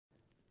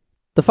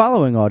The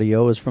following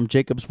audio is from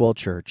Jacob's Well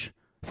Church.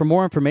 For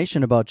more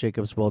information about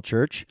Jacob's Well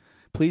Church,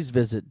 please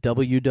visit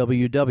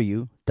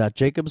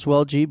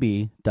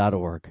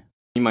www.jacobswellgb.org.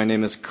 My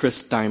name is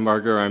Chris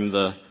Steinbarger. I'm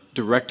the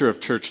Director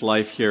of Church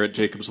Life here at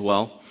Jacob's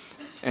Well.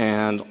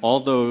 And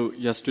although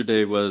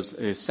yesterday was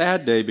a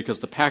sad day because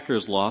the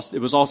Packers lost, it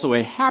was also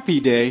a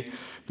happy day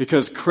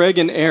because Craig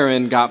and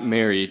Aaron got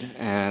married,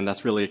 and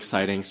that's really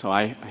exciting. So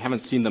I haven't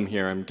seen them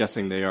here. I'm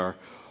guessing they are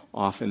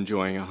off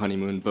enjoying a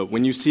honeymoon. But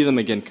when you see them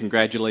again,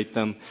 congratulate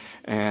them.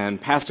 And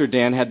Pastor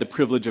Dan had the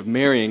privilege of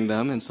marrying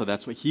them, and so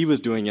that's what he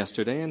was doing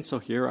yesterday. And so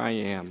here I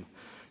am,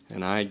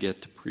 and I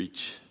get to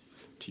preach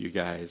to you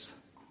guys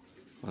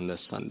on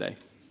this Sunday.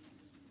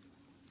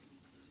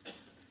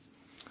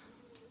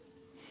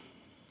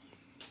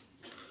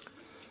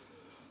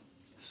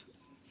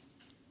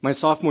 My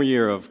sophomore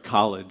year of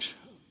college,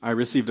 I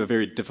received a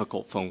very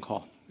difficult phone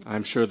call.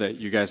 I'm sure that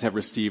you guys have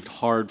received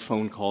hard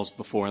phone calls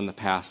before in the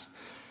past.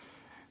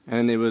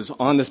 And it was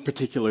on this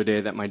particular day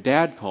that my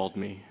dad called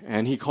me,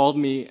 and he called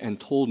me and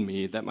told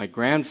me that my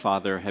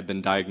grandfather had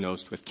been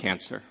diagnosed with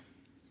cancer.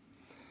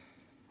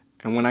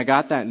 And when I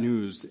got that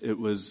news, it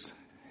was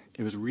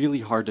really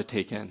hard to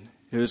take in.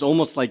 It was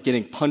almost like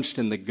getting punched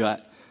in the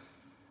gut,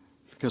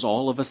 because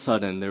all of a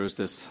sudden there was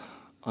this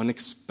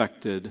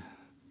unexpected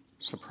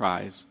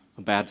surprise,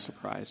 a bad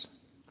surprise.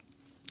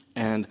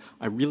 And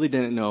I really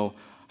didn't know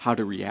how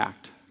to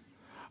react.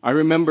 I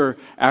remember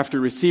after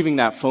receiving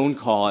that phone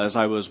call, as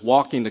I was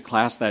walking to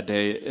class that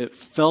day, it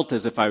felt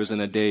as if I was in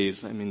a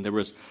daze. I mean, there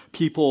was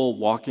people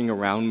walking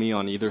around me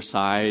on either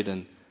side,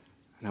 and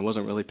I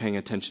wasn't really paying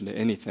attention to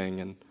anything.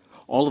 And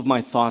all of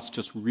my thoughts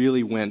just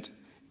really went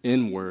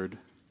inward.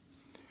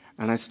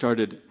 And I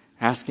started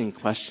asking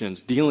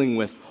questions, dealing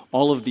with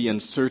all of the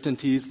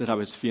uncertainties that I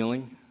was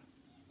feeling.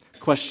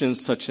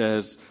 Questions such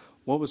as,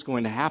 what was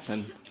going to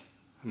happen?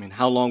 I mean,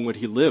 how long would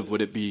he live?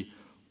 Would it be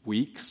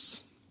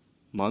weeks?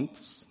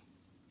 Months,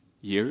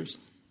 years?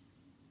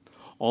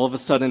 All of a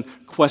sudden,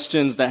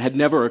 questions that had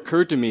never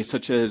occurred to me,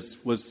 such as,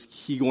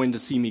 was he going to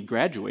see me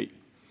graduate?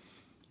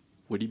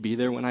 Would he be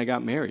there when I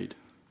got married?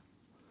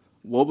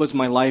 What was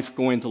my life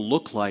going to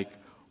look like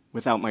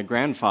without my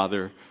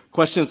grandfather?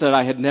 Questions that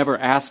I had never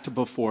asked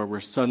before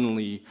were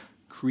suddenly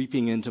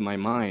creeping into my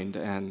mind,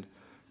 and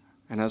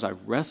as I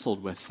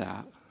wrestled with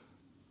that,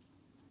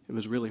 it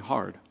was really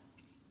hard.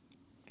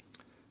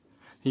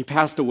 He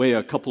passed away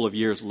a couple of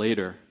years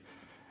later.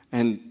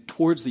 And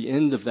towards the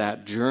end of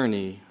that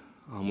journey,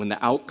 when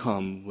the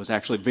outcome was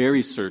actually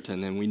very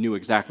certain and we knew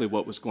exactly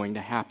what was going to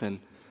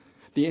happen,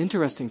 the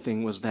interesting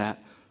thing was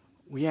that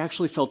we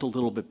actually felt a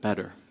little bit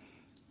better.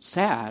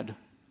 Sad,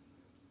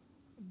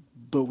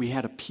 but we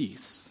had a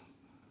peace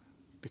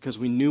because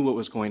we knew what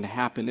was going to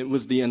happen. It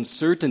was the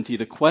uncertainty,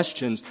 the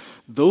questions,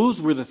 those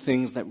were the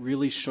things that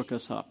really shook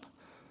us up.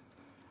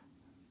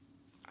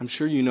 I'm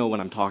sure you know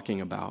what I'm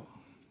talking about.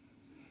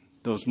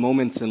 Those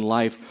moments in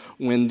life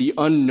when the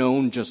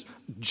unknown just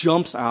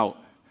jumps out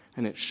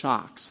and it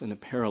shocks and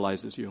it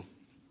paralyzes you.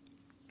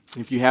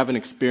 If you haven't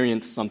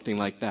experienced something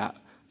like that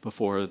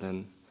before,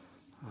 then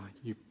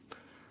you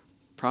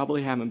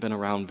probably haven't been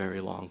around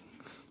very long.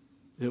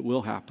 It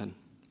will happen.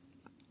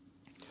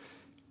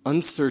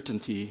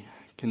 Uncertainty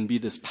can be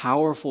this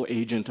powerful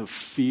agent of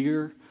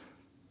fear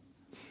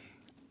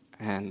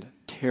and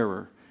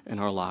terror in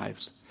our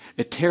lives.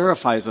 It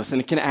terrifies us, and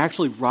it can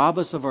actually rob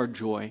us of our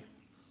joy.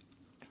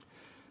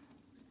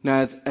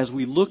 Now, as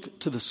we look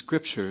to the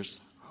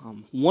scriptures,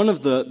 one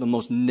of the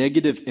most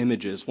negative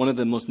images, one of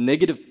the most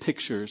negative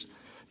pictures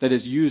that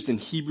is used in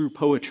Hebrew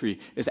poetry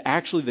is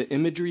actually the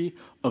imagery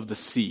of the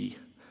sea,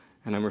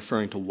 and I'm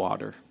referring to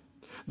water.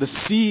 The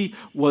sea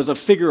was a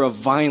figure of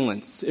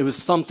violence. It was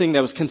something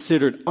that was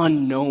considered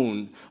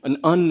unknown, an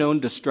unknown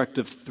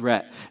destructive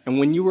threat. And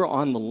when you were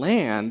on the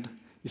land,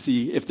 you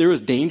see, if there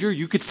was danger,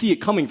 you could see it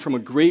coming from a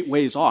great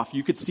ways off.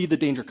 You could see the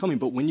danger coming,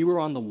 but when you were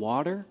on the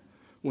water,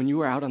 when you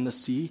were out on the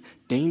sea,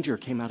 danger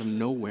came out of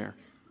nowhere.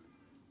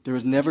 There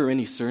was never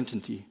any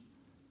certainty.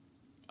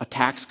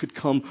 Attacks could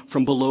come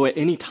from below at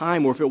any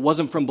time, or if it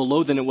wasn't from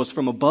below, then it was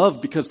from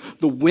above, because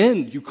the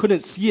wind, you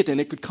couldn't see it,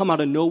 and it could come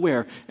out of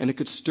nowhere, and it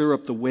could stir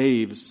up the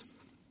waves,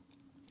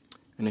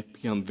 and it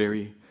became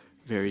very,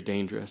 very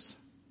dangerous.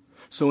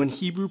 So in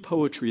Hebrew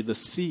poetry, the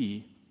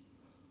sea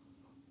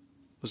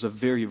was a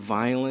very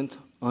violent,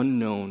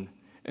 unknown,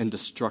 and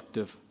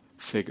destructive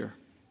figure.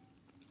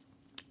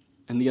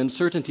 And the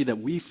uncertainty that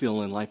we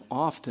feel in life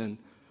often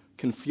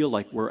can feel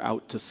like we're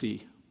out to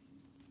sea.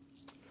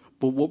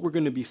 But what we're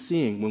going to be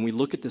seeing when we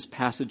look at this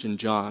passage in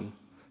John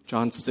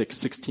 6,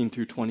 16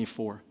 through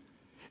 24,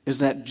 is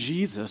that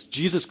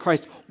Jesus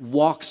Christ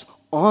walks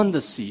on the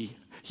sea.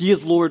 He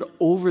is Lord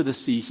over the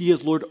sea. He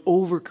is Lord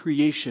over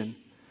creation.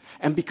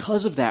 And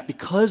because of that,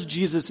 because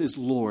Jesus is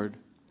Lord,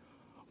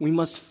 we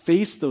must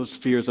face those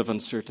fears of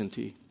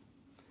uncertainty.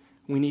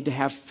 We need to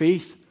have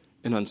faith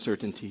in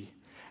uncertainty,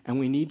 and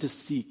we need to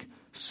seek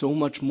so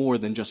much more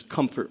than just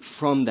comfort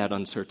from that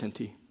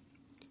uncertainty.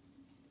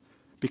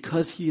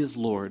 Because he is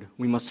Lord,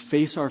 we must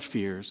face our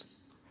fears,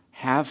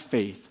 have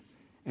faith,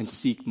 and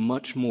seek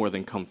much more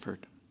than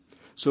comfort.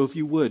 So if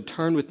you would,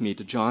 turn with me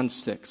to John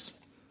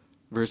 6,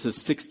 verses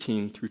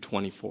 16 through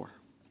 24.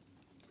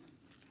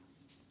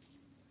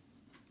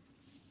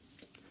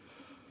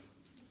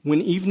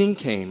 When evening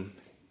came,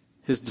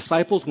 his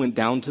disciples went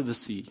down to the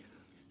sea,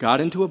 got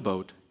into a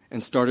boat,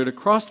 and started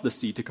across the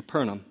sea to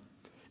Capernaum.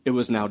 It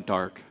was now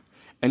dark,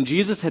 and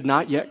Jesus had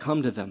not yet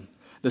come to them.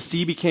 The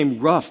sea became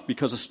rough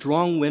because a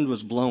strong wind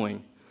was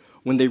blowing.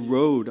 When they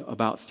rowed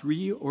about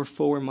 3 or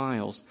 4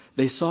 miles,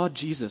 they saw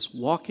Jesus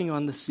walking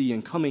on the sea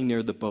and coming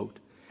near the boat.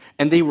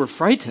 And they were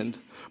frightened,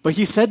 but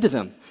he said to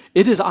them,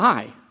 "It is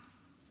I.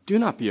 Do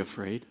not be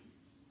afraid."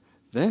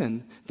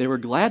 Then they were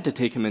glad to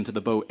take him into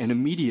the boat, and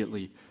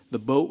immediately the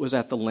boat was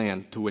at the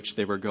land to which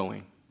they were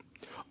going.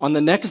 On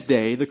the next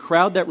day, the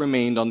crowd that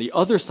remained on the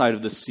other side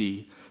of the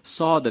sea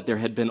saw that there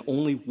had been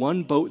only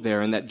one boat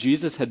there, and that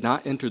Jesus had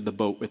not entered the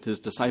boat with his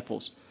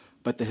disciples,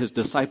 but that his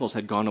disciples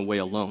had gone away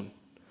alone.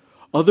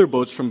 Other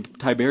boats from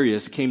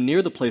Tiberias came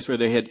near the place where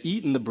they had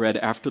eaten the bread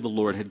after the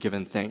Lord had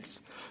given thanks.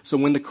 So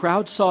when the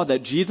crowd saw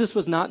that Jesus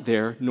was not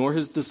there, nor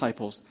his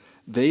disciples,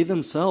 they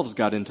themselves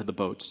got into the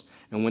boats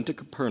and went to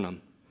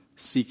Capernaum,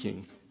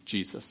 seeking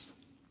Jesus.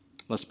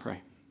 Let's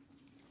pray.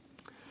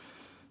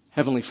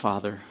 Heavenly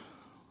Father,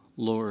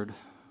 Lord,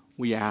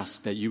 we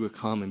ask that you would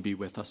come and be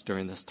with us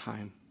during this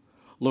time.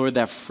 Lord,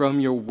 that from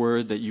your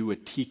word that you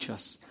would teach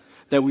us,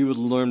 that we would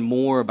learn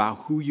more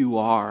about who you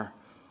are,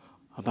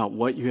 about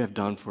what you have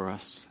done for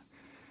us,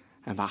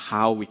 and about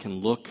how we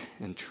can look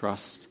and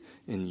trust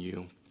in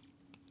you.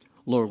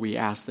 Lord, we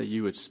ask that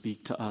you would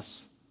speak to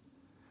us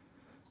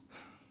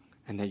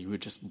and that you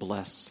would just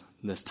bless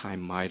this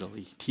time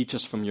mightily. Teach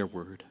us from your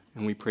word.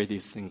 And we pray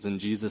these things in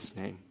Jesus'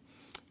 name.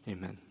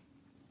 Amen.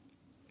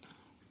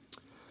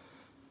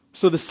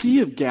 So the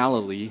Sea of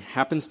Galilee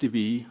happens to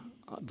be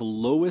the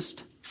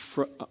lowest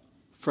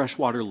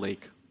freshwater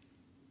lake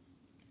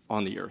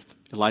on the earth.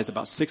 It lies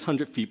about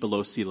 600 feet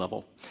below sea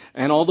level.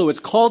 And although it's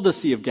called the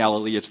Sea of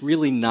Galilee, it's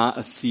really not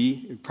a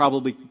sea. You'd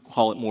probably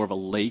call it more of a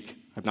lake.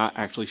 I'm not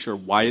actually sure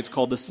why it's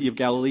called the Sea of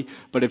Galilee,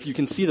 but if you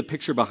can see the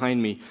picture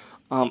behind me,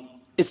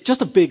 it's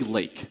just a big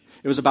lake.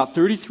 It was about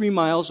 33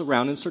 miles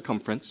around in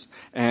circumference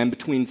and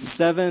between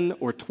 7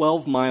 or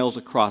 12 miles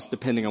across,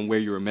 depending on where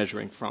you were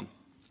measuring from.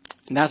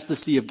 And that's the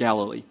Sea of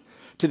Galilee.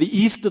 To the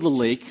east of the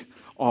lake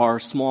are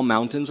small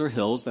mountains or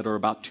hills that are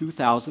about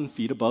 2,000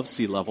 feet above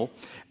sea level,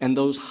 and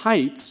those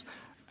heights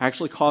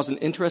actually cause an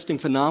interesting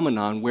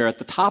phenomenon where at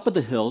the top of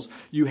the hills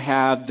you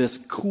have this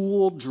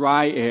cool,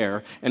 dry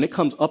air, and it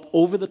comes up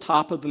over the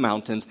top of the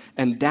mountains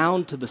and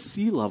down to the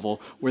sea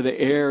level where the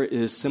air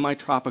is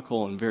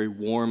semi-tropical and very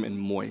warm and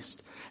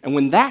moist. And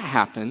when that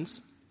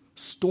happens,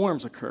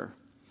 storms occur.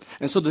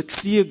 And so the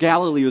Sea of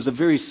Galilee was a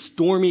very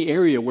stormy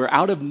area where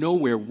out of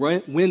nowhere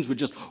winds would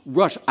just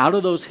rush out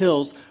of those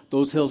hills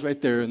right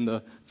there in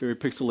the very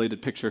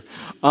pixelated picture,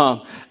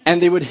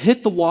 and they would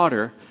hit the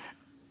water.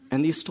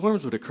 And these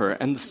storms would occur.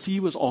 And the sea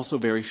was also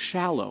very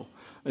shallow.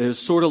 It was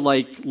sort of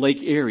like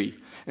Lake Erie.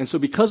 And so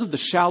because of the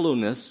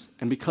shallowness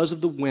and because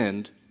of the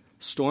wind,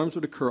 storms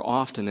would occur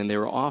often, and they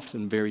were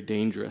often very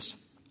dangerous.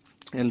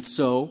 And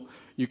so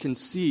you can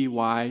see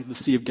why the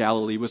Sea of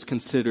Galilee was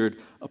considered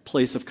a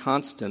place of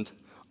constant,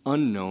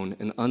 unknown,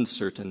 and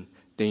uncertain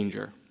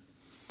danger.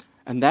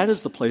 And that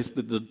is the place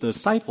that the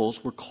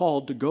disciples were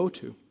called to go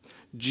to.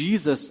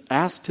 Jesus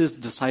asked his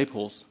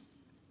disciples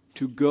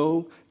to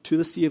go to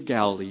the Sea of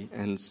Galilee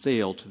and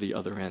sail to the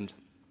other end.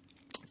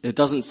 It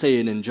doesn't say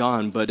it in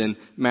John, but in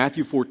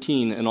Matthew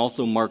 14 and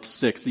also Mark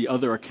 6, the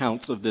other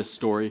accounts of this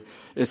story,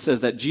 it says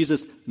that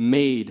Jesus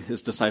made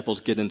his disciples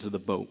get into the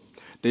boat.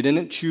 They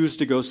didn't choose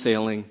to go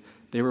sailing.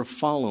 They were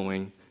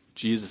following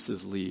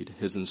Jesus' lead,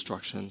 his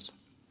instructions.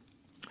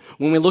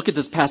 When we look at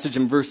this passage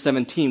in verse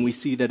 17, we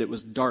see that it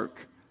was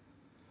dark.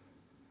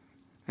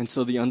 And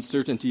so the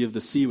uncertainty of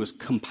the sea was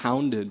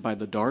compounded by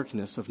the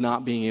darkness of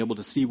not being able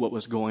to see what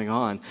was going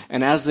on.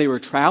 And as they were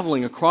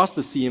traveling across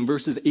the sea, in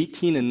verses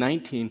 18 and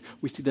 19,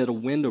 we see that a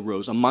wind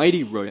arose, a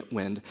mighty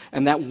wind.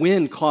 And that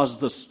wind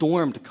caused the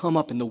storm to come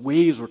up, and the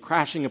waves were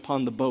crashing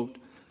upon the boat.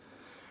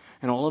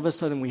 And all of a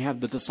sudden we have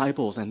the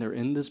disciples, and they're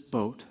in this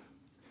boat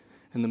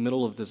in the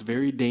middle of this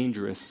very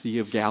dangerous Sea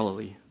of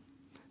Galilee.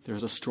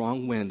 There's a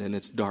strong wind, and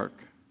it's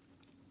dark.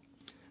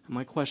 And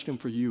my question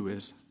for you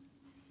is,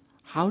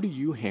 how do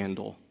you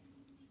handle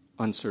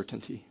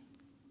uncertainty?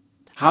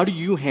 How do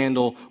you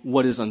handle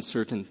what is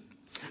uncertain?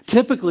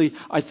 Typically,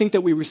 I think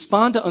that we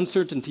respond to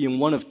uncertainty in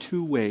one of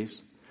two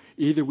ways.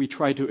 Either we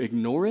try to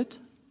ignore it,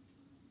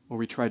 or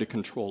we try to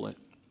control it.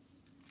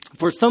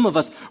 For some of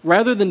us,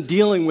 rather than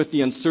dealing with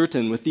the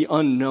uncertain, with the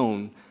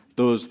unknown,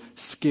 those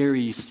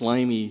scary,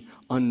 slimy,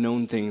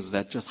 unknown things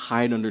that just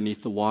hide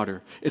underneath the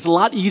water, it's a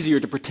lot easier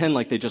to pretend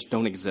like they just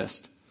don't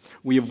exist.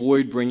 We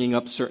avoid bringing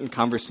up certain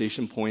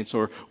conversation points,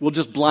 or we'll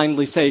just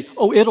blindly say,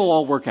 oh, it'll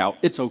all work out.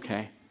 It's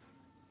okay.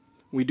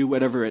 We do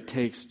whatever it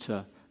takes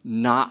to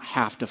not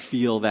have to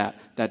feel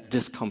that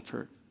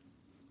discomfort,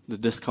 the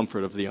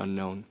discomfort of the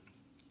unknown.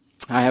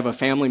 I have a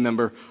family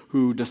member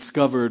who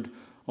discovered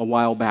a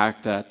while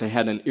back that they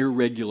had an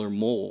irregular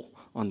mole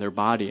on their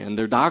body. And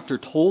their doctor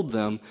told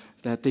them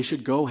that they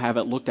should go have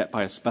it looked at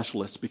by a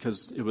specialist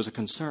because it was a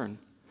concern.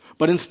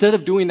 But instead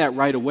of doing that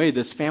right away,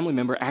 this family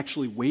member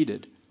actually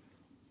waited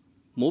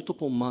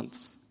multiple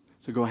months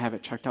to go have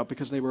it checked out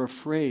because they were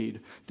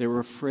afraid. They were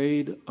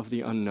afraid of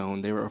the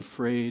unknown. They were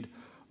afraid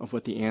of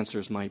what the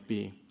answers might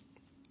be.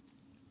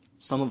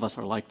 Some of us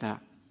are like that.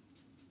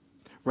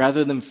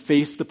 Rather than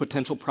face the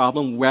potential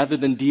problem, rather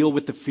than deal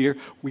with the fear,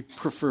 we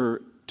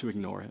prefer to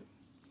ignore it.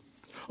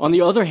 On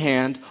the other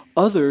hand,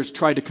 others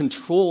try to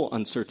control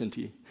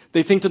uncertainty.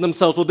 They think to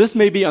themselves, well, this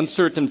may be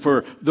uncertain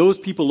for those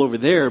people over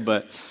there,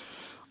 but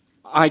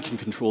I can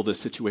control this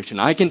situation.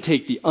 I can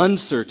take the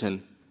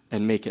uncertain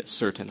and make it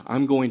certain.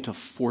 I'm going to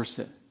force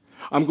it.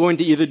 I'm going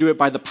to either do it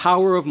by the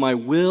power of my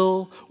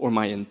will or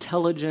my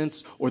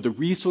intelligence or the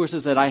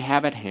resources that I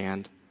have at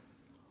hand.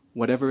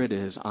 Whatever it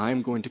is,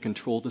 I'm going to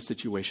control the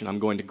situation. I'm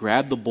going to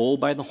grab the bull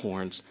by the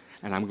horns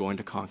and I'm going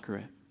to conquer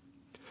it.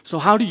 So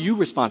how do you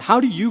respond? How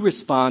do you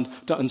respond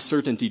to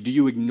uncertainty? Do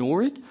you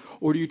ignore it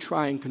or do you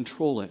try and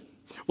control it?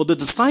 Well, the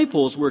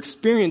disciples were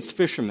experienced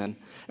fishermen,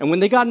 and when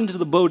they got into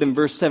the boat in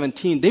verse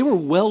 17, they were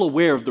well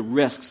aware of the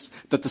risks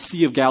that the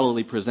Sea of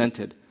Galilee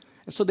presented.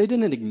 And so they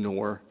didn't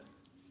ignore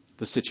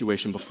the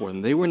situation before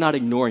them. They were not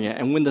ignoring it.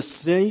 And when the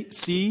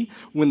sea,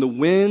 when the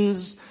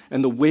winds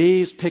and the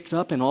waves picked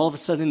up and all of a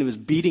sudden it was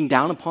beating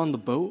down upon the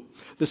boat,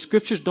 the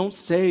scriptures don't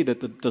say that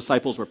the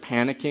disciples were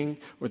panicking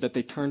or that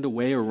they turned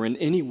away or were in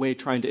any way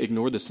trying to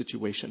ignore the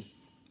situation.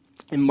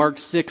 In Mark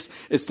 6,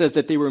 it says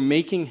that they were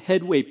making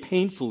headway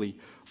painfully,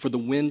 for the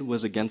wind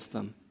was against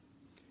them.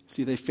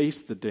 See, they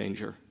faced the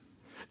danger.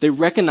 They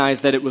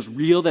recognized that it was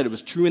real, that it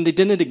was true, and they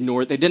didn't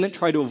ignore it. They didn't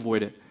try to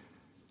avoid it.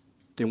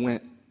 They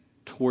went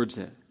towards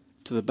it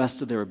to the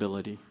best of their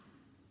ability.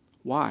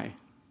 Why?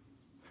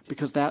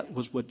 Because that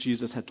was what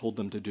Jesus had told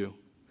them to do.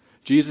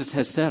 Jesus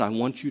has said, I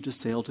want you to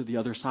sail to the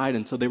other side.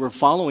 And so they were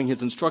following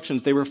his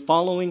instructions. They were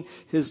following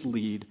his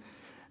lead.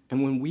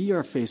 And when we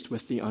are faced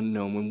with the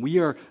unknown, when we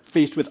are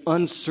faced with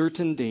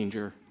uncertain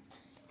danger,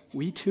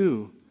 we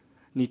too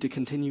need to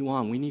continue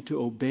on. We need to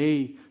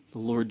obey the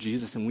Lord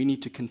Jesus, and we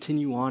need to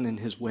continue on in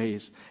his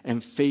ways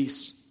and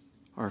face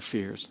our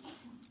fears.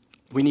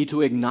 We need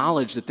to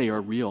acknowledge that they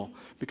are real,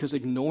 because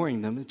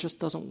ignoring them, it just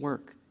doesn't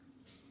work.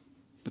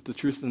 But the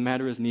truth of the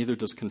matter is, neither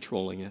does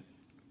controlling it.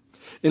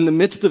 In the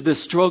midst of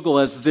this struggle,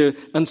 as the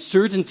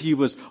uncertainty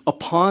was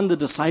upon the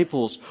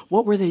disciples,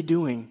 what were they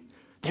doing?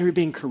 They were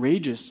being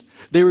courageous.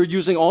 They were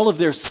using all of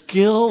their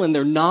skill and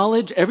their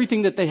knowledge,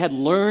 everything that they had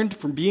learned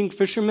from being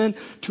fishermen,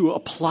 to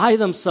apply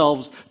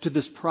themselves to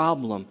this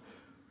problem.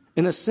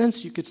 In a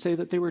sense, you could say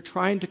that they were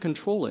trying to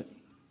control it.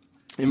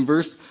 In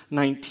verse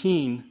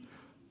 19,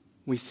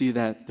 we see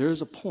that there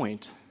is a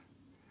point,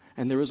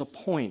 and there is a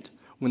point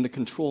when the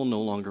control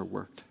no longer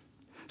worked.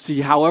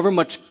 See, however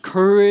much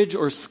courage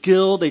or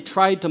skill they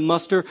tried to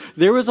muster,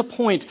 there was a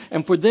point,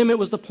 and for them it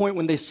was the point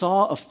when they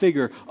saw a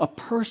figure, a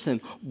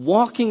person,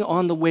 walking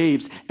on the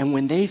waves, and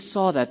when they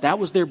saw that, that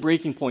was their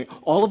breaking point.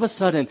 All of a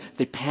sudden,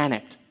 they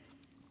panicked.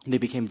 They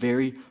became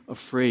very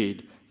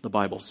afraid, the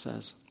Bible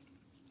says.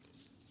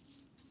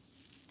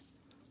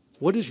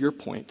 What is your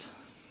point?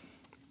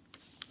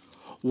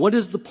 What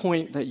is the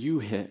point that you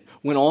hit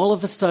when all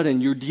of a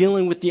sudden you're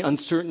dealing with the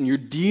uncertain, you're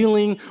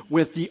dealing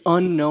with the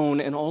unknown,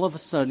 and all of a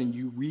sudden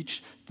you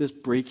reach this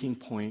breaking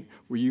point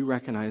where you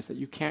recognize that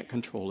you can't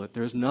control it,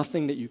 there's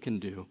nothing that you can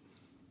do,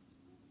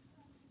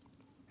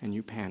 and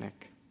you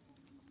panic?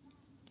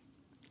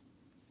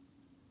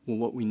 Well,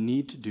 what we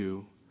need to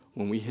do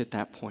when we hit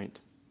that point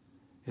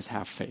is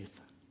have faith.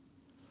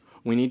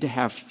 We need to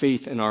have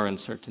faith in our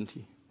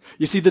uncertainty.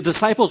 You see, the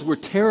disciples were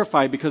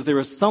terrified because there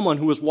was someone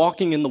who was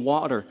walking in the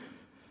water.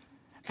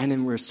 And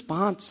in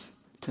response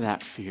to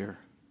that fear,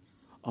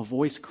 a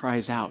voice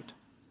cries out.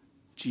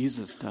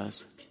 Jesus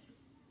does.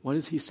 What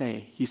does he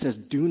say? He says,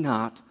 do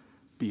not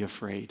be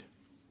afraid.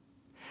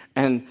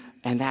 And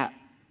that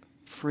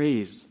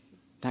phrase,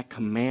 that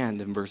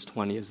command in verse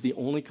 20 is the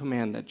only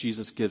command that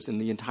Jesus gives in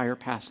the entire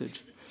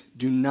passage.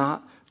 Do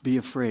not be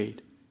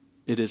afraid.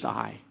 It is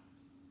I.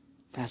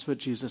 That's what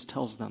Jesus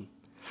tells them.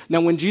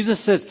 Now, when Jesus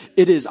says,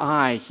 it is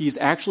I, he's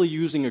actually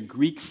using a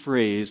Greek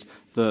phrase.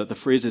 The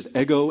phrase is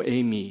ego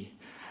eimi.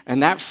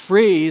 And that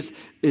phrase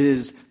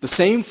is the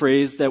same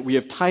phrase that we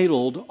have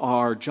titled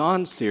our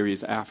John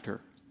series after.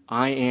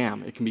 I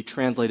am. It can be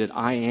translated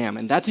I am.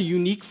 And that's a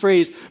unique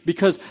phrase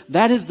because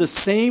that is the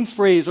same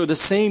phrase or the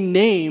same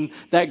name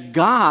that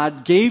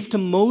God gave to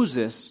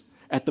Moses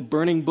at the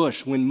burning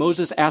bush. When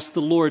Moses asked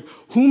the Lord,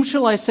 whom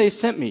shall I say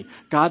sent me?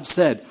 God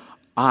said,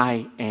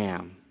 I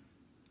am.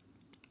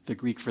 The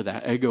Greek for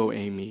that, ego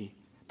eimi.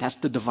 That's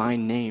the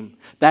divine name.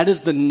 That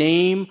is the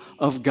name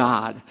of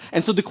God.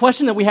 And so the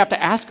question that we have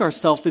to ask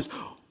ourselves is,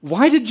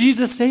 why did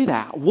Jesus say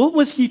that? What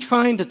was he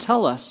trying to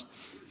tell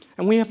us?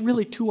 And we have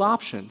really two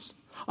options.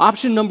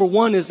 Option number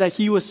one is that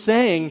he was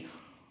saying,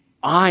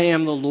 I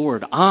am the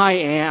Lord. I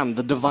am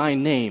the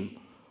divine name.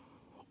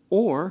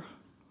 Or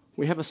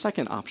we have a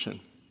second option.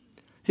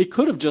 He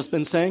could have just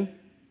been saying,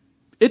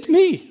 it's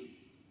me.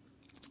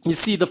 You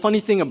see, the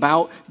funny thing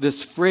about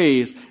this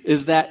phrase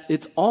is that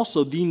it's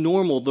also the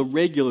normal, the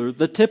regular,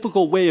 the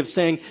typical way of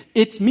saying,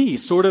 it's me,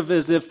 sort of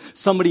as if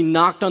somebody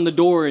knocked on the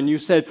door and you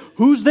said,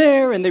 who's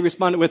there? And they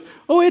responded with,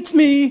 oh, it's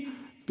me,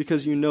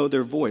 because you know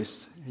their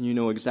voice and you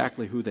know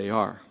exactly who they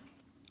are.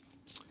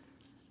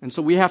 And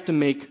so we have to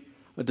make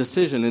a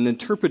decision, an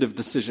interpretive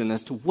decision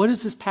as to what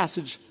is this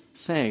passage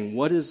saying?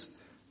 What is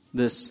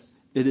this,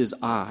 it is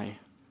I?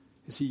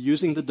 Is he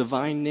using the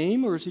divine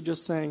name, or is he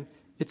just saying,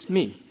 it's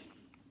me?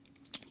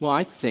 Well,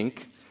 I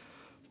think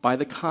by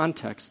the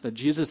context that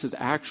Jesus is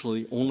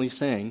actually only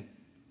saying,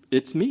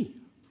 it's me.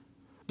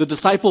 The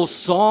disciples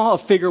saw a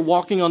figure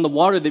walking on the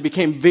water. They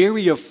became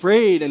very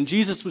afraid, and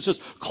Jesus was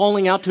just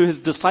calling out to his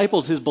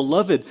disciples, his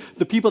beloved,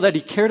 the people that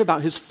he cared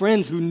about, his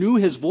friends who knew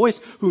his voice,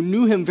 who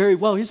knew him very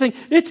well. He's saying,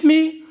 it's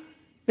me.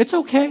 It's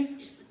okay.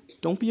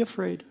 Don't be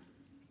afraid.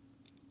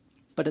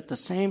 But at the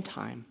same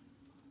time,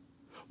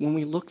 when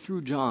we look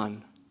through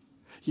John,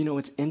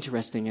 it's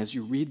interesting as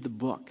you read the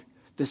book,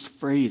 this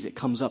phrase, it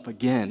comes up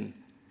again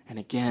and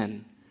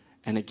again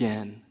and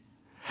again.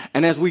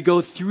 And as we go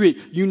through it,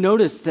 you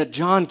notice that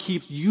John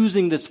keeps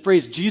using this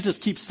phrase. Jesus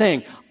keeps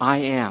saying, I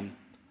am,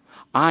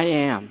 I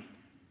am,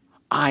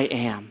 I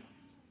am.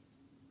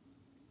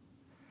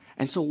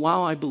 And so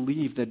while I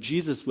believe that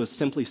Jesus was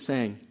simply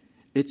saying,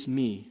 it's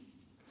me,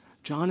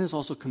 John is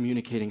also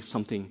communicating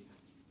something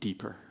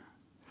deeper,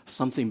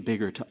 something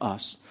bigger to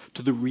us,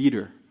 to the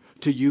reader,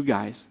 to you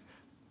guys.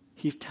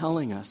 He's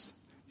telling us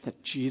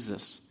that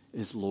Jesus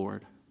is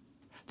Lord,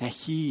 that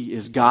he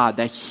is God,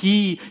 that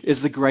he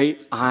is the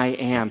great I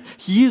am.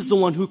 He is the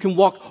one who can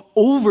walk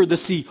over the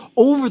sea,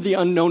 over the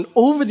unknown,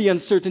 over the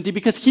uncertainty,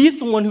 because he is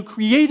the one who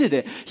created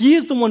it. He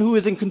is the one who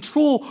is in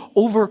control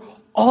over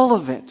all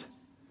of it.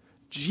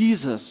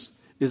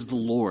 Jesus is the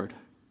Lord.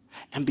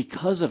 And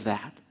because of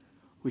that,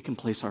 we can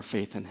place our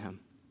faith in him.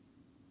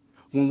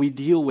 When we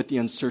deal with the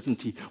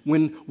uncertainty,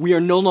 when we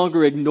are no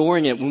longer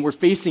ignoring it, when we're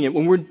facing it,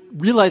 when we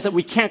realize that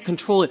we can't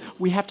control it,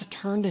 we have to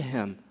turn to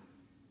him.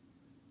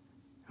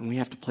 And we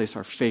have to place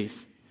our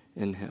faith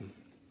in him.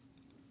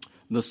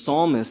 The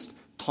psalmist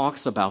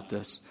talks about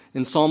this.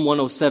 In Psalm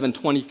 107,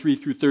 23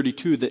 through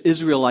 32, the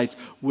Israelites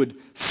would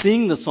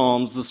sing the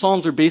Psalms. The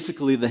Psalms are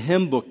basically the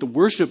hymn book, the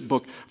worship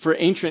book for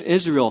ancient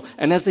Israel.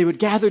 And as they would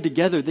gather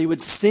together, they would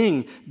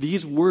sing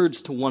these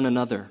words to one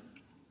another.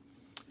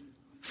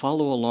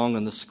 Follow along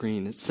on the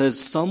screen. It says,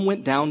 some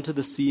went down to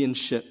the sea in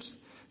ships,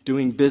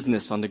 doing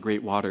business on the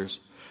great waters.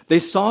 They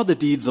saw the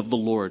deeds of the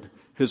Lord,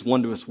 his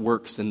wondrous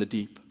works in the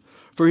deep.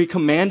 For he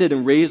commanded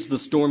and raised the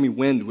stormy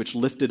wind, which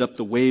lifted up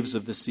the waves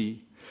of the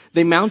sea.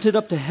 They mounted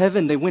up to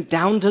heaven. They went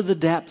down to the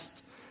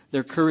depths.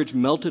 Their courage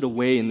melted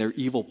away in their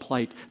evil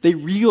plight. They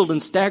reeled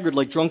and staggered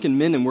like drunken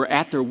men and were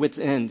at their wits'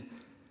 end.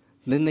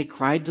 Then they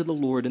cried to the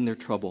Lord in their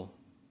trouble,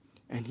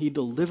 and he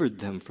delivered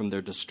them from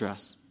their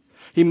distress.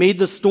 He made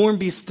the storm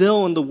be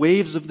still, and the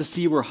waves of the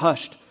sea were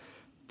hushed.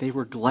 They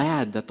were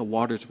glad that the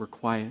waters were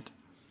quiet,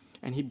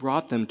 and he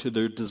brought them to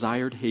their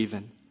desired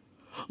haven.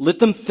 Let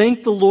them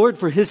thank the Lord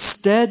for his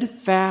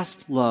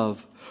steadfast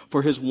love,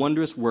 for his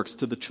wondrous works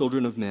to the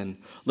children of men.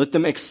 Let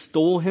them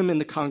extol him in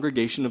the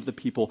congregation of the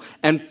people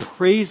and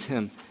praise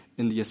him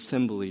in the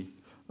assembly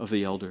of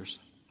the elders.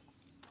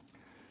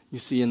 You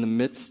see, in the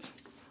midst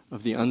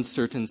of the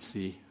uncertain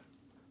sea,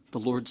 the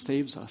Lord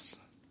saves us.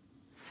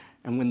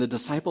 And when the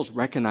disciples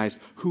recognized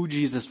who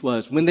Jesus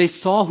was, when they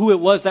saw who it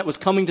was that was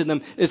coming to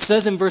them, it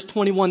says in verse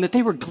 21 that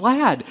they were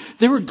glad.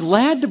 They were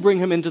glad to bring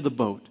him into the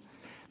boat.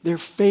 Their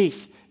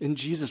faith in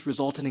Jesus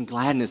resulted in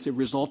gladness. It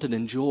resulted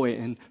in joy.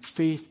 And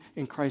faith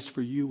in Christ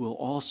for you will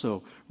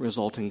also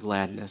result in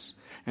gladness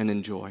and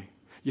in joy.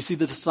 You see,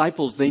 the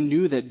disciples, they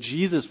knew that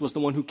Jesus was the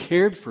one who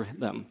cared for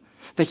them,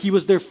 that he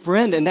was their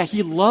friend, and that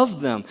he loved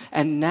them.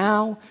 And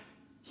now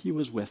he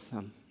was with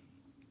them.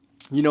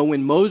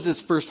 When Moses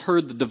first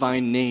heard the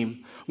divine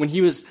name, when he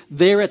was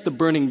there at the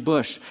burning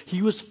bush,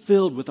 he was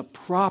filled with a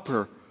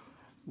proper,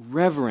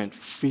 reverent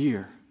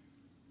fear.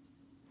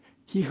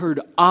 He heard,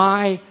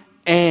 I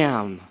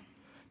am.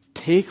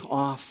 Take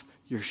off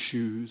your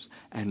shoes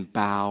and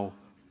bow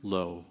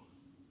low.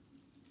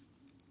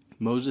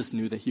 Moses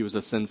knew that he was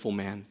a sinful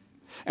man.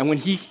 And when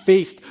he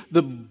faced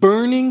the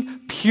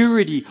burning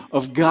purity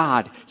of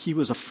God, he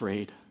was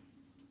afraid.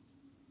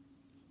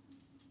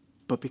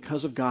 But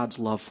because of God's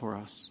love for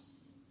us,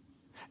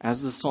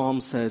 as the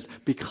psalm says,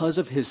 because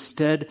of his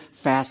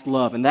steadfast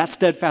love. And that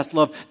steadfast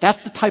love, that's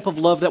the type of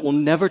love that will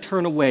never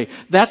turn away.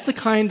 That's the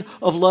kind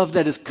of love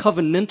that is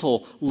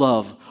covenantal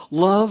love.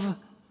 Love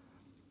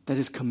that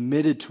is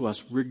committed to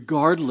us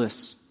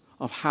regardless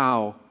of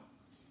how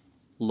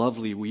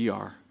lovely we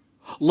are.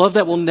 Love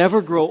that will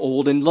never grow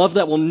old and love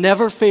that will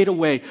never fade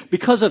away.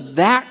 Because of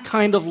that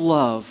kind of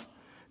love,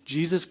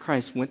 Jesus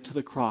Christ went to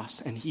the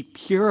cross and he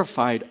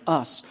purified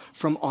us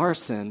from our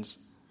sins.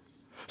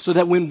 So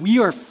that when we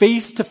are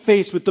face to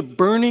face with the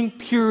burning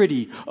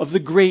purity of the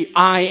great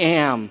I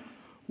am,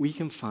 we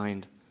can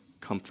find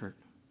comfort.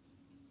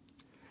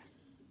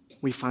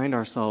 We find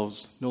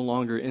ourselves no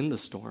longer in the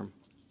storm,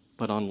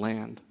 but on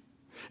land.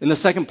 In the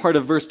second part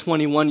of verse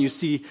 21, you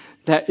see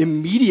that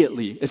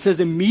immediately, it says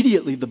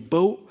immediately the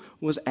boat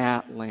was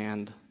at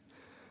land.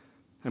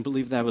 I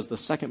believe that was the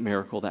second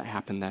miracle that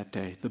happened that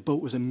day. The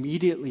boat was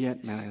immediately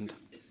at land.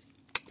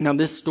 Now,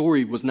 this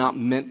story was not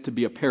meant to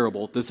be a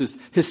parable. This is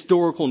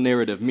historical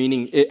narrative,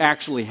 meaning it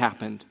actually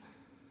happened.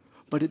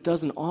 But it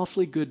does an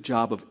awfully good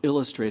job of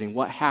illustrating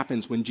what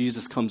happens when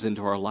Jesus comes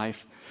into our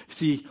life.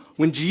 See,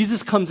 when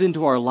Jesus comes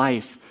into our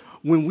life,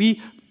 when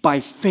we, by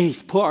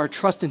faith, put our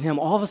trust in him,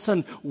 all of a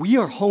sudden, we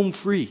are home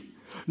free.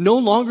 No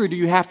longer do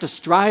you have to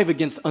strive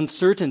against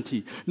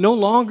uncertainty. No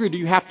longer do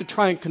you have to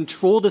try and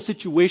control the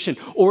situation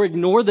or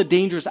ignore the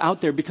dangers out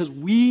there, because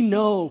we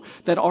know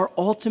that our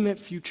ultimate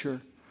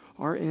future,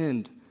 our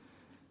end,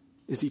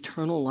 is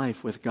eternal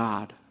life with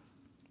God.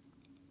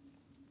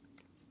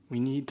 We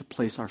need to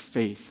place our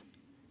faith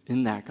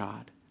in that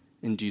God,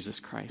 in Jesus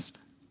Christ.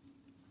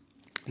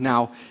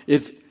 Now,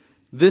 if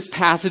this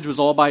passage was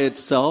all by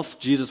itself,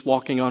 Jesus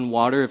walking on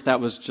water, if that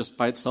was just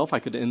by itself, I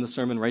could end the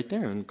sermon right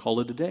there and call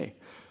it a day.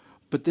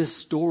 But this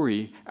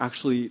story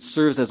actually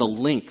serves as a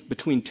link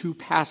between two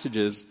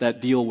passages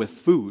that deal with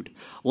food.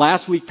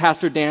 Last week,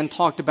 Pastor Dan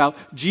talked about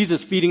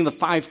Jesus feeding the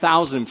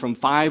 5,000 from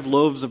 5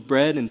 loaves of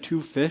bread and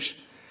 2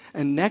 fish.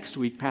 And next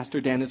week,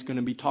 Pastor Dan is going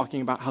to be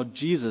talking about how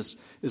Jesus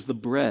is the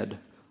bread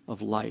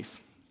of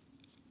life.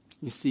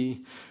 You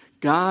see,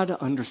 God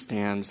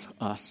understands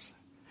us.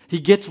 He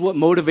gets what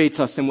motivates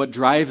us and what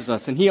drives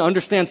us. And he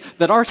understands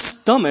that our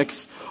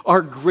stomachs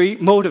are great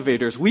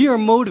motivators. We are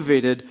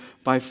motivated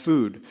by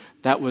food.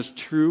 That was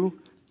true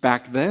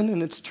back then,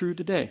 and it's true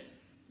today.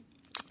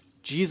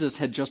 Jesus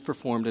had just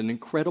performed an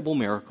incredible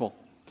miracle.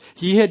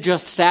 He had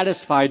just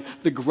satisfied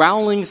the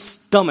growling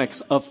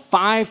stomachs of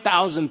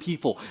 5,000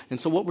 people. And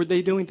so what were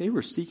they doing? They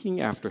were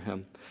seeking after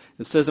him.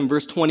 It says in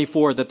verse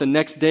 24 that the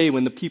next day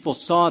when the people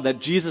saw that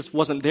Jesus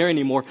wasn't there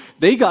anymore,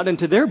 they got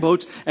into their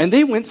boats and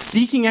they went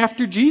seeking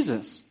after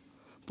Jesus.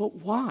 But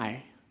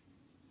why?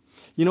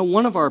 You know,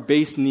 one of our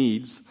base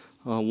needs,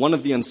 one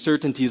of the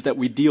uncertainties that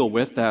we deal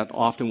with that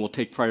often will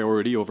take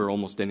priority over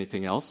almost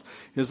anything else,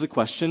 is the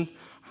question,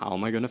 how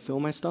am I going to fill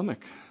my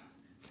stomach?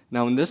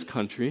 Now in this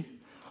country,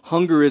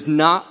 hunger is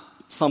not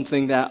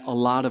something that a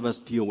lot of us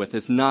deal with.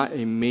 It's not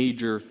a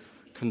major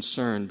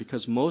concern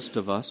because most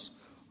of us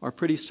are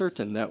pretty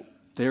certain that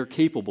they're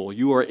capable.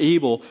 You are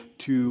able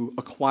to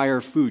acquire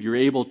food. You're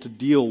able to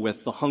deal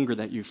with the hunger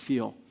that you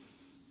feel.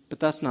 But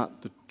that's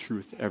not the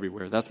truth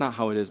everywhere. That's not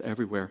how it is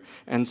everywhere.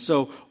 And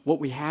so what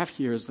we have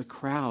here is the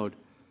crowd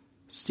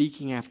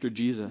seeking after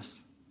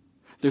Jesus.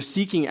 They're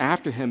seeking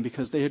after him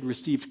because they had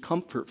received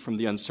comfort from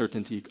the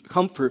uncertainty,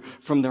 comfort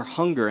from their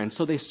hunger, and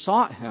so they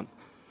sought him.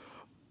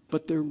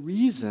 But their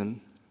reason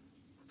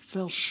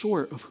fell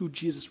short of who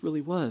Jesus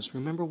really was.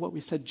 Remember what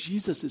we said?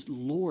 Jesus is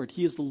Lord.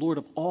 He is the Lord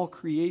of all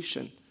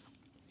creation.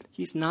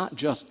 He's not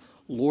just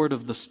Lord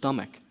of the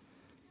stomach.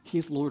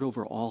 He's Lord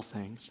over all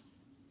things.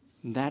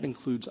 And that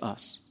includes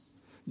us.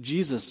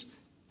 Jesus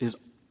is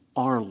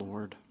our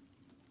Lord.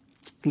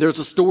 There's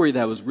a story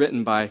that was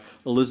written by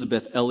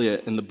Elizabeth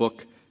Elliot in the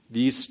book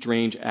These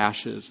Strange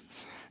Ashes.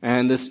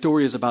 And this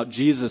story is about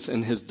Jesus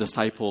and his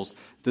disciples.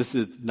 This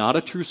is not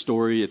a true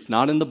story. It's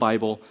not in the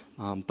Bible,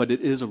 but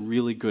it is a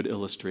really good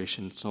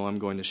illustration, so I'm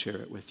going to share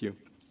it with you.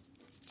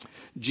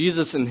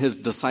 Jesus and his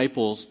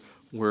disciples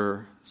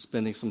were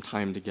spending some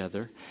time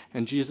together,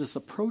 and Jesus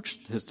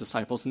approached his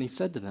disciples and he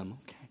said to them,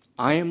 okay,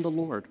 I am the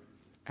Lord,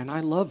 and I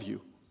love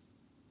you.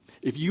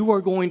 If you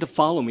are going to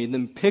follow me,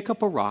 then pick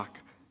up a rock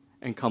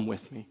and come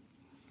with me.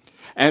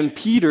 And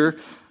Peter,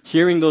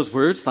 hearing those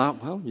words,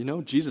 thought, well, you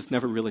know, Jesus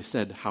never really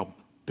said how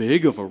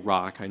big of a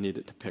rock I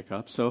needed to pick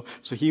up. So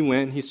he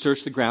went, he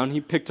searched the ground,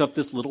 he picked up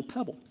this little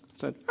pebble.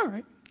 Said, all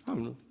right,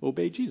 I'm going to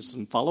obey Jesus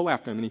and follow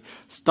after him. And he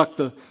stuck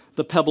the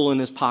pebble in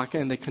his pocket,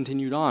 and they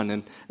continued on.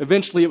 And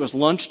eventually it was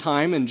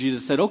lunchtime, and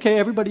Jesus said, okay,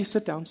 everybody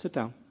sit down, sit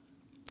down.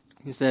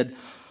 He said,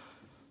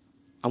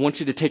 I want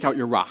you to take out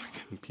your rock.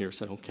 And Peter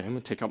said, okay, I'm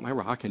going to take out my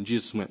rock. And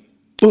Jesus went,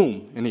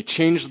 boom, and he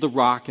changed the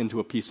rock into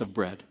a piece of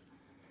bread.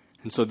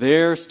 And so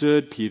there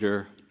stood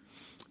Peter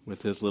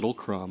with his little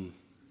crumb.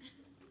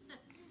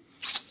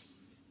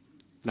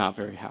 Not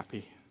very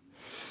happy.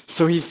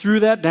 So he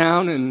threw that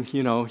down and,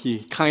 you know,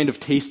 he kind of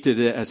tasted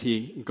it as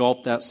he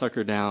gulped that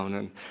sucker down.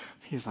 And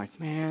he's like,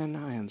 man,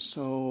 I am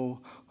so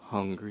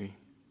hungry.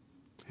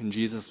 And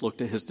Jesus looked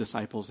at his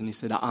disciples and he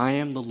said, I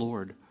am the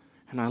Lord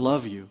and I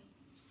love you.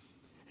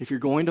 If you're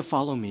going to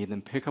follow me,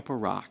 then pick up a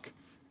rock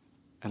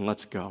and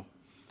let's go.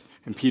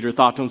 And Peter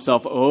thought to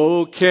himself,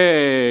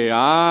 okay,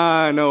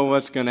 I know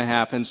what's going to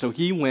happen. So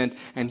he went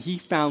and he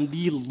found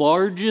the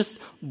largest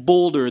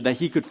boulder that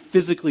he could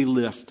physically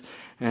lift.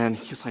 And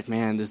he's like,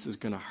 man, this is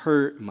going to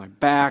hurt my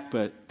back,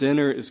 but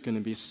dinner is going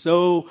to be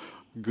so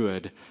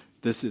good.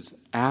 This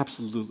is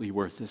absolutely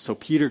worth it. So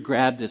Peter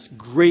grabbed this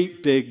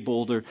great big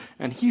boulder,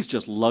 and he's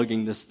just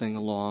lugging this thing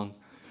along.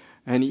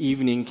 And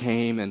evening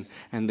came,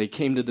 and they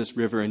came to this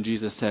river, and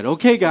Jesus said,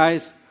 okay,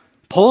 guys,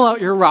 pull out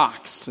your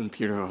rocks. And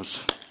Peter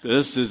goes,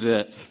 this is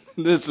it.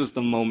 This is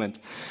the moment.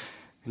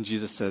 And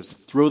Jesus says,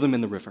 throw them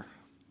in the river.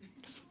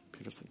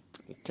 Peter's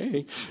like,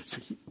 okay.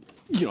 So he,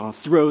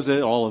 throws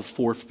it all of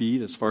 4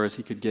 feet as far as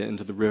he could get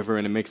into the river,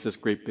 and it makes this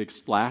great big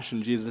splash,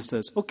 and Jesus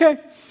says, okay,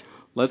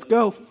 let's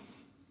go.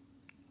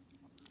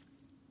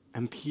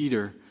 And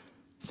Peter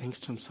thinks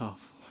to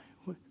himself,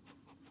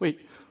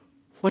 wait,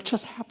 what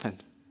just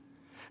happened?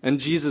 And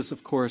Jesus,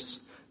 of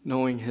course,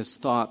 knowing his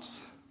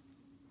thoughts,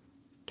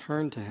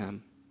 turned to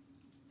him,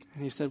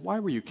 and he said, why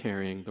were you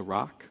carrying the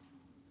rock?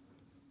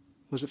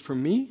 Was it for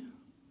me,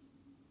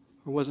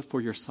 or was it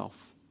for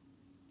yourself?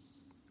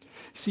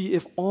 See,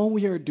 if all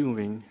we are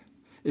doing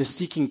is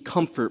seeking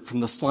comfort from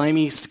the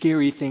slimy,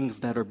 scary things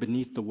that are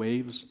beneath the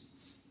waves,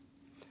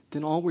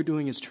 then all we're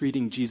doing is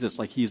treating Jesus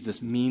like he's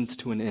this means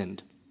to an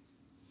end.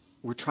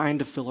 We're trying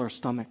to fill our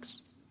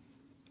stomachs.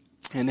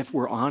 And if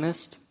we're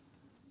honest,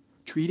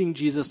 treating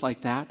Jesus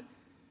like that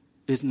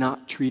is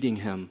not treating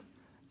him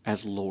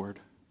as Lord.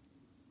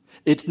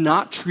 It's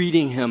not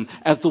treating him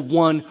as the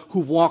one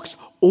who walks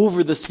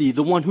over the sea,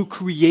 the one who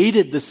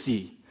created the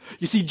sea.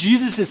 You see,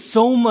 Jesus is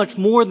so much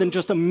more than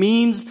just a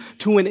means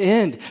to an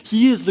end.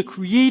 He is the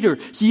creator.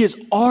 He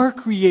is our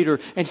creator,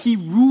 and he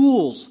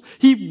rules.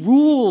 He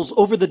rules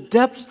over the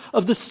depths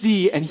of the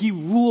sea, and he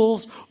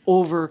rules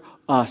over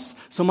us.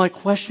 So my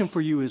question for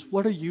you is,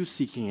 what are you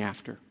seeking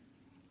after?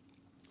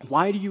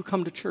 Why do you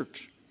come to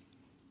church?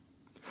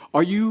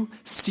 Are you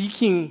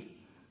seeking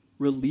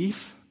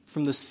relief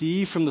from the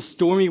sea, from the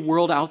stormy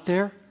world out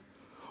there?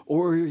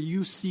 Or are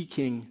you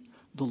seeking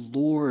the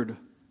Lord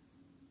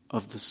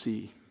of the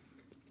sea?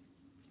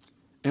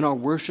 In our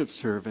worship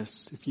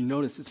service, if you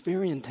notice, it's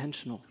very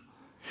intentional.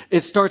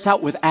 It starts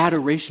out with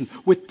adoration,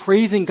 with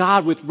praising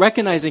God, with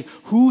recognizing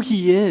who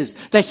he is,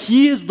 that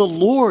he is the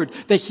Lord,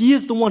 that he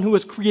is the one who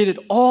has created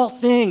all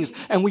things,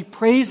 and we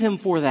praise him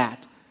for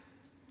that.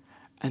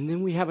 And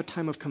then we have a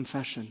time of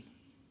confession.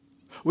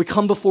 We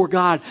come before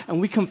God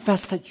and we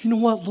confess that, you know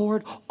what,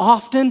 Lord,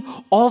 often,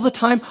 all the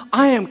time,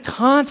 I am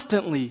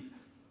constantly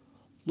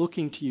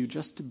looking to you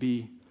just to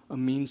be a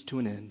means to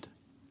an end,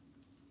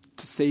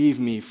 to save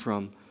me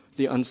from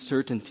the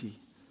uncertainty,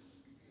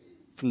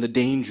 from the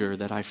danger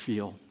that I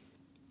feel.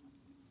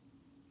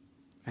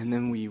 And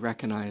then we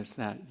recognize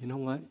that, you know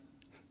what?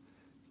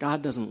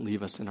 God doesn't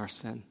leave us in our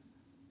sin.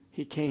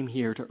 He came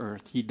here to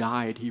earth. He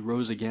died. He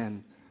rose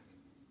again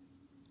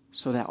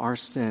so that our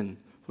sin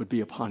would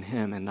be upon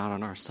him and not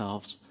on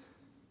ourselves.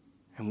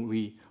 And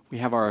we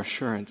have our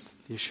assurance,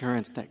 the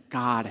assurance that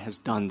God has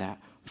done that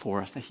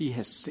for us, that he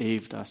has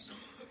saved us.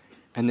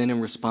 And then in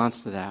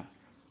response to that,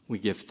 we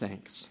give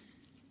thanks.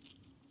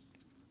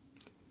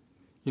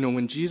 You know,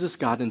 when Jesus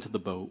got into the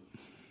boat,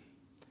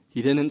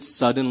 he didn't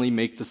suddenly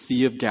make the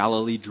Sea of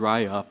Galilee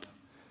dry up.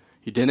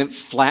 He didn't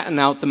flatten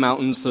out the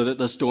mountains so that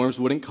the storms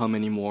wouldn't come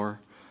anymore.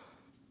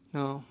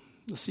 No,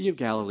 the Sea of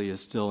Galilee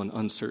is still an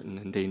uncertain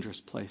and dangerous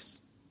place.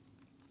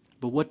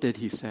 But what did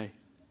he say?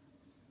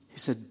 He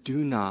said, do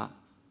not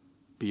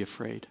be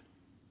afraid.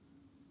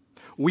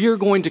 We are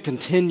going to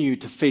continue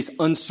to face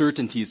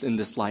uncertainties in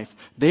this life.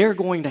 They are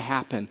going to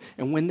happen.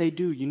 And when they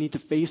do, you need to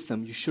face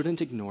them. You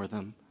shouldn't ignore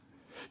them.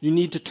 You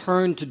need to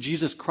turn to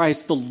Jesus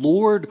Christ, the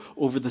Lord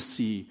over the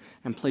sea,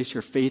 and place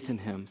your faith in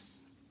him.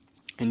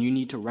 And you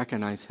need to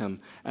recognize him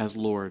as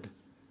Lord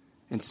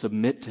and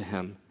submit to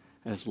him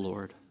as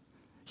Lord.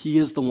 He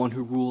is the one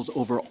who rules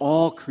over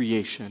all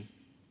creation.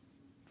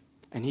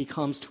 And he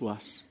comes to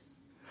us.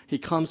 He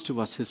comes to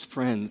us, his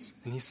friends,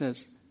 and he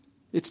says,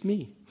 it's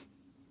me.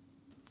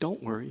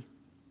 Don't worry.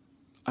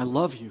 I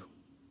love you.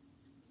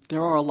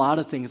 There are a lot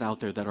of things out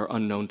there that are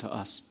unknown to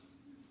us,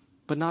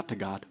 but not to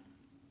God.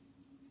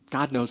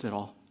 God knows it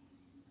all.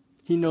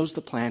 He knows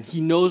the plan. He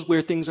knows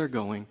where things are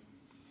going.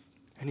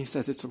 And he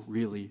says it's a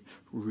really,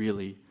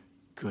 really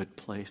good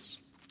place.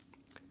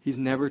 He's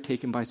never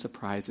taken by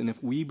surprise. And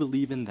if we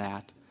believe in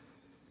that,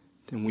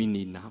 then we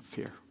need not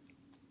fear.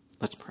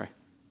 Let's pray.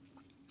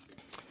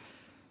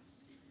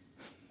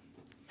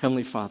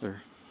 Heavenly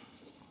Father,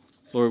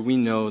 Lord, we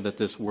know that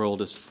this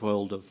world is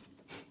filled of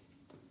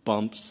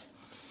bumps,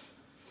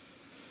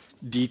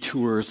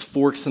 detours,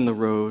 forks in the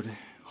road,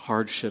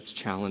 hardships,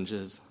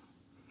 challenges.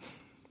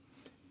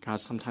 God,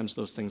 sometimes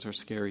those things are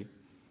scary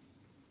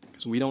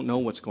because we don't know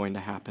what's going to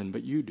happen,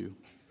 but you do.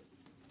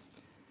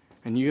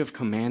 And you have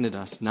commanded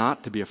us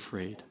not to be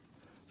afraid,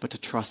 but to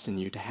trust in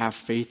you, to have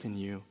faith in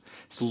you.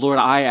 So, Lord,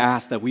 I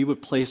ask that we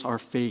would place our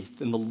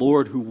faith in the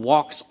Lord who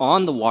walks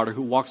on the water,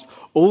 who walks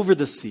over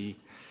the sea,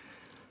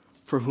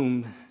 for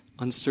whom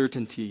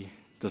uncertainty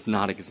does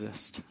not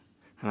exist.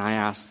 And I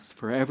ask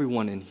for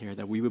everyone in here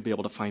that we would be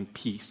able to find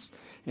peace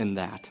in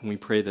that. And we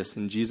pray this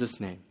in Jesus'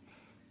 name.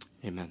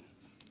 Amen.